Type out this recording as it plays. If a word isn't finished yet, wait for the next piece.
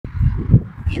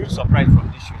huge surprise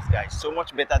from these shoes, guys. So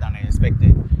much better than I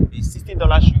expected. A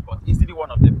 $60 shoe, but easily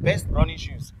one of the best running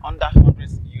shoes under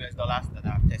 $100 that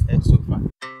I've tested so far.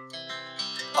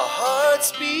 Our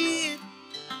hearts beat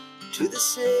to the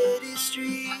city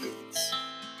streets.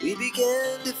 We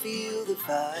began to feel the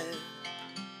fire.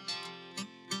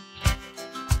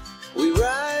 We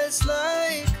rise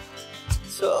like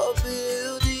tall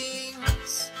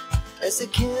buildings as the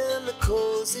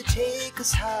chemicals they take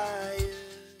us higher.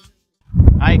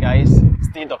 Hi guys,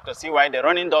 still Dr. CY, the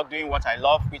running dog, doing what I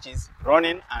love, which is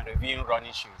running and reviewing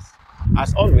running shoes.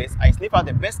 As always, I sniff out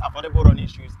the best affordable running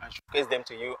shoes and showcase them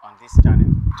to you on this channel.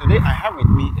 Today I have with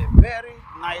me a very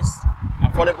nice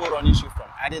affordable running shoe from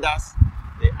Adidas,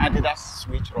 the Adidas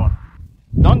Switch Run.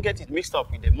 Don't get it mixed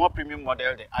up with the more premium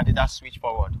model, the Adidas Switch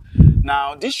Forward.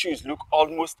 Now, these shoes look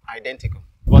almost identical,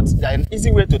 but an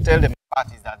easy way to tell them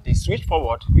apart is that the Switch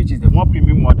Forward, which is the more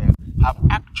premium model, have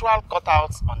actual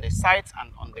cutouts on the sides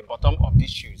and on the bottom of these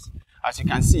shoes. As you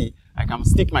can see, I can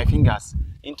stick my fingers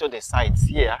into the sides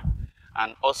here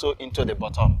and also into the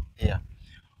bottom here.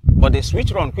 But the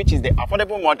Switch Run, which is the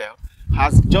affordable model,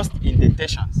 has just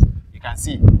indentations. You can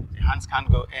see the hands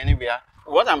can't go anywhere.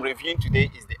 What I'm reviewing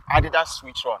today is the Adidas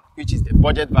Switch Run, which is the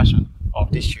budget version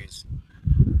of these shoes.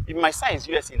 In my size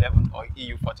US 11 or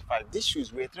EU 45, these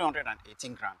shoes weigh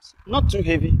 318 grams. Not too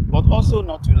heavy, but also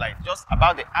not too light, just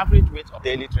about the average weight of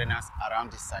daily trainers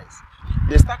around this size.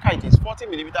 The stack height is 40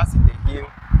 millimeters in the heel,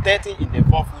 30 in the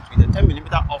forefoot with a 10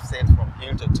 millimeter offset from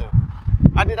heel to toe.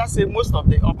 Adidas say most of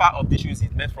the upper of these shoes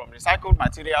is made from recycled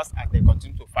materials as they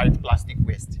continue to fight plastic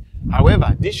waste.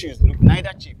 However, these shoes look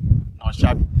neither cheap nor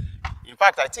shabby. In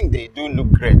fact, I think they do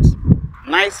look great.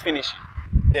 Nice finishing.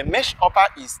 The mesh upper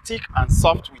is thick and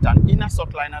soft with an inner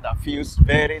sock liner that feels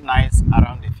very nice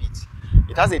around the feet.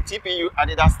 It has a TPU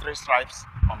Adidas 3 stripes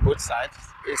on both sides,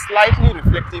 a slightly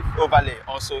reflective overlay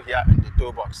also here in the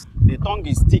toe box. The tongue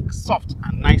is thick, soft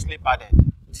and nicely padded.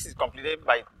 This is completed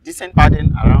by decent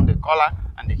padding around the collar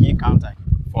and the heel counter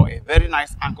for a very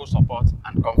nice ankle support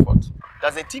and comfort.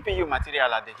 There's a TPU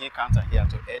material at the heel counter here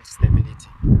to aid stability.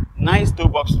 Nice toe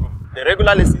box room. The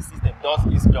regular lacing system does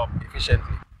its job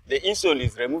efficiently. The insole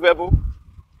is removable,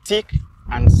 thick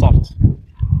and soft.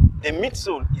 The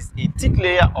midsole is a thick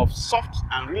layer of soft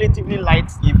and relatively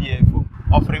light EVA foam,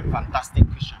 offering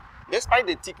fantastic cushion. Despite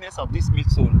the thickness of this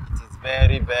midsole, it is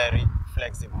very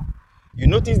flexible. You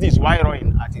notice this while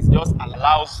running as it just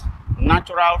allows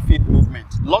natural feet movement.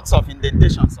 Lots of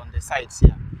indentations on the sides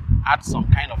here add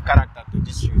some kind of character to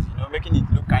these shoes, making it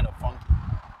look kind of funky.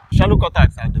 Shallow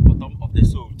contacts at the bottom of the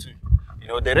sole too.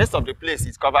 The rest of the place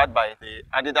is covered by the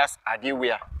Adidas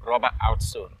Adiwear rubber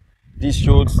outsole. This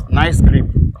shows nice grip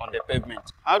on the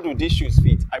pavement. How do these shoes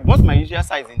fit? I bought my usual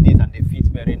size in these and they fit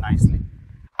very nicely.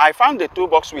 I found the toe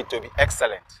box width to be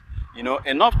excellent.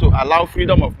 Enough to allow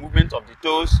freedom of movement of the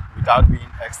toes without being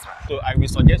extra. So I will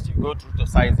suggest you go through to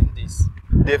size in this.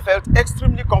 They felt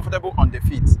extremely comfortable on the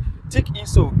feet. Thick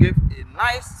insole gave a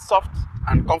nice, soft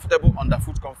and comfortable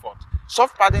underfoot comfort.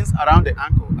 Soft paddings around the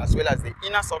ankle as well as the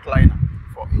inner sock liner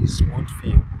for a smooth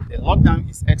feel. The lockdown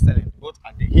is excellent both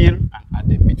at the heel and at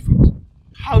the midfoot.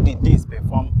 How did this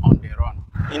perform on the run?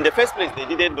 In the first place, they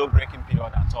didn't do braking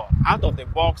period at all. Out of the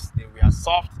box, they were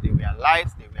soft, they were light,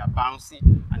 they were bouncy,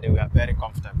 and they were very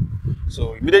comfortable.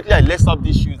 So immediately I laced up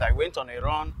these shoes, I went on a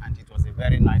run and it was a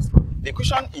very nice run. The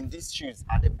cushion in these shoes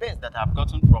are the best that I've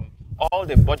gotten from all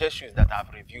the budget shoes that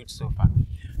I've reviewed so far.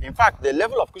 In fact, the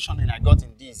level of cushioning I got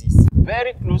in these is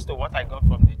very close to what I got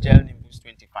from the Gel Nimbus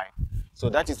 25. So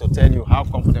that is to tell you how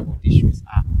comfortable these shoes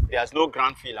are. There's no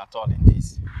ground feel at all in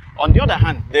this. On the other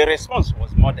hand, the response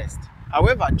was modest.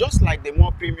 However, just like the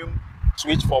more premium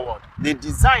Switch Forward, the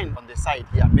design on the side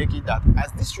here make it that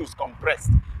as these shoes compress,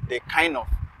 they kind of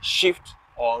shift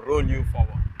or roll you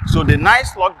forward. So the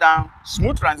nice lockdown,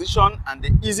 smooth transition and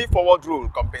the easy forward roll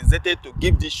compensated to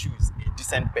give these shoes a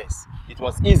decent pace. It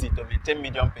was easy to maintain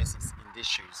medium paces in these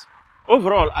shoes.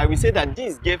 Overall, I will say that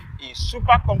this gave a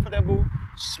super comfortable,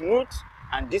 smooth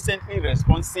and decently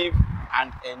responsive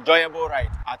and enjoyable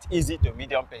ride at easy to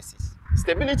medium paces.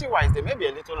 Stability wise, they may be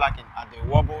a little lacking as they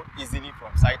wobble easily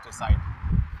from side to side.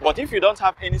 But if you don't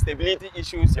have any stability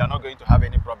issues, you are not going to have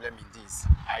any problem in this.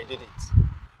 I did it.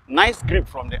 Nice grip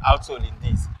from the outsole in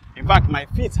this. In fact, my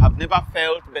feet have never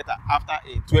felt better after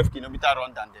a 12-kilometer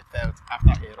run than they felt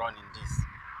after a run in this.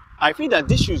 I feel that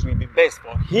these shoes will be best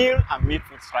for heel and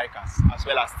midfoot strikers as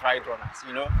well as stride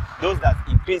runners, those that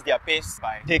increase their pace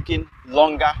by taking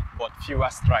longer but fewer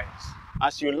strides.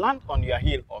 As you land on your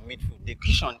heel or midfoot, the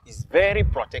cushion is very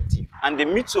protective and the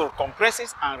midsole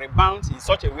compresses and rebounds in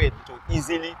such a way to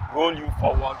easily roll you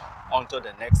forward onto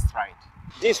the next stride.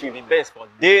 This will be best for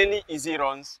daily easy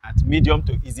runs at medium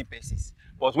to easy paces.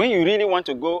 But when you really want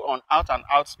to go on out and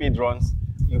out speed runs,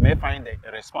 you may find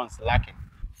the response lacking.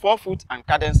 Forefoot and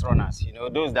cadence runners,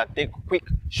 those that take quick,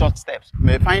 short steps,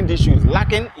 may find these shoes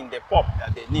lacking in the pop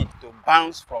that they need to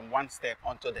bounce from one step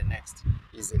onto the next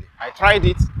easily. I tried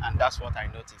it and that's what I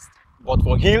noticed. But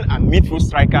for heel and mid-foot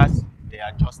strikers, they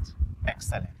are just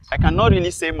excellent. I cannot really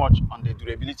say much on the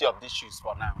durability of these shoes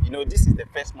for now. This is the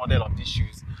first model of these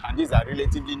shoes and these are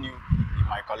relatively new in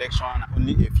my collection,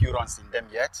 only a few runs in them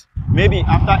yet. Maybe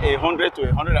after 100 to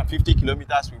 150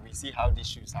 kilometers, we will see how these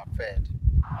shoes have fared.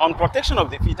 On protection of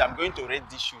the feet, I'm going to rate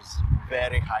these shoes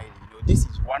very highly. This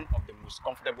is one of the most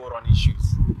comfortable running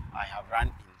shoes I have run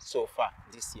in so far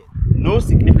this year. No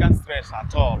significant stress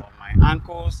at all on my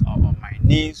ankles or on my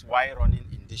knees while running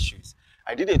in these shoes.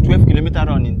 I did a 12-kilometer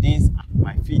run in these and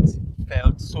my feet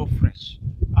felt so fresh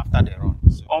after the run.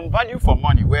 So on value for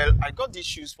money, well, I got these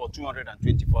shoes for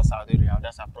 224 Saudi Riyal.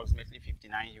 That's approximately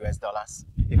 $59 US.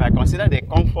 If I consider the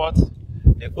comfort,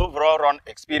 the overall run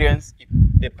experience,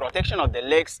 the protection of the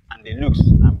legs and the looks,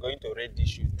 I'm going to rate these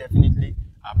shoes definitely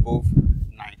above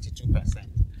 92%.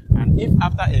 And if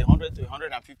after 100 to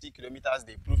 150 kilometers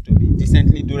they prove to be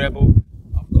decently durable,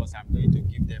 of course I'm going to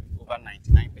give them over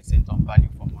 99% on value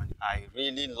for money. I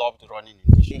really loved running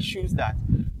in these shoes. Shoes that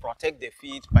protect the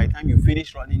feet. By the time you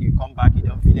finish running, you come back, you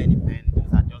don't feel any pain.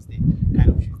 Those are just the kind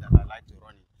of shoes that I like to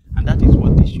run in. And that is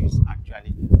what these shoes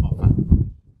actually offer.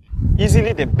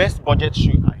 Easily the best budget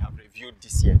shoe I have reviewed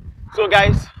this year. So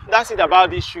guys, that's it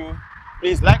about this shoe.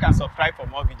 Please like and subscribe for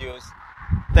more videos.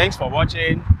 Thanks for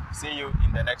watching. See you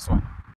in the next one.